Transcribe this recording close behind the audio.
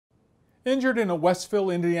Injured in a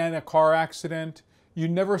Westville, Indiana car accident. You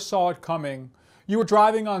never saw it coming. You were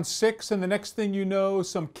driving on 6 and the next thing you know,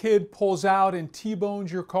 some kid pulls out and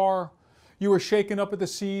T-bones your car. You were shaken up at the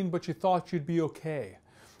scene, but you thought you'd be okay.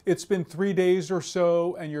 It's been 3 days or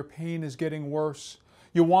so and your pain is getting worse.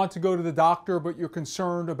 You want to go to the doctor, but you're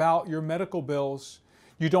concerned about your medical bills.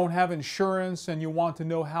 You don't have insurance and you want to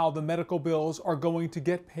know how the medical bills are going to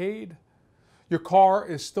get paid. Your car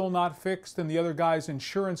is still not fixed and the other guy's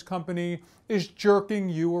insurance company is jerking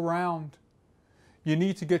you around. You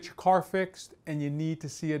need to get your car fixed and you need to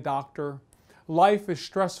see a doctor. Life is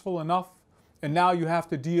stressful enough and now you have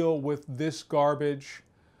to deal with this garbage.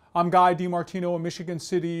 I'm Guy DiMartino, a Michigan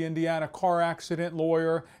City, Indiana car accident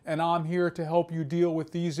lawyer, and I'm here to help you deal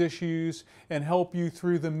with these issues and help you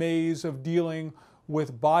through the maze of dealing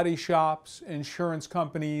with body shops, insurance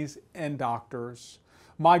companies, and doctors.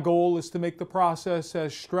 My goal is to make the process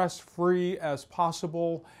as stress-free as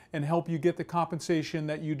possible and help you get the compensation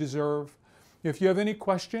that you deserve. If you have any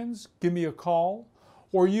questions, give me a call,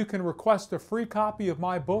 or you can request a free copy of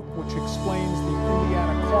my book, which explains the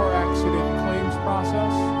Indiana car accident claims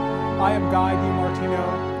process. I am Guy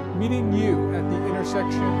DiMartino, meeting you at the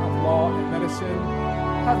intersection of law and medicine.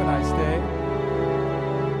 Have a nice day.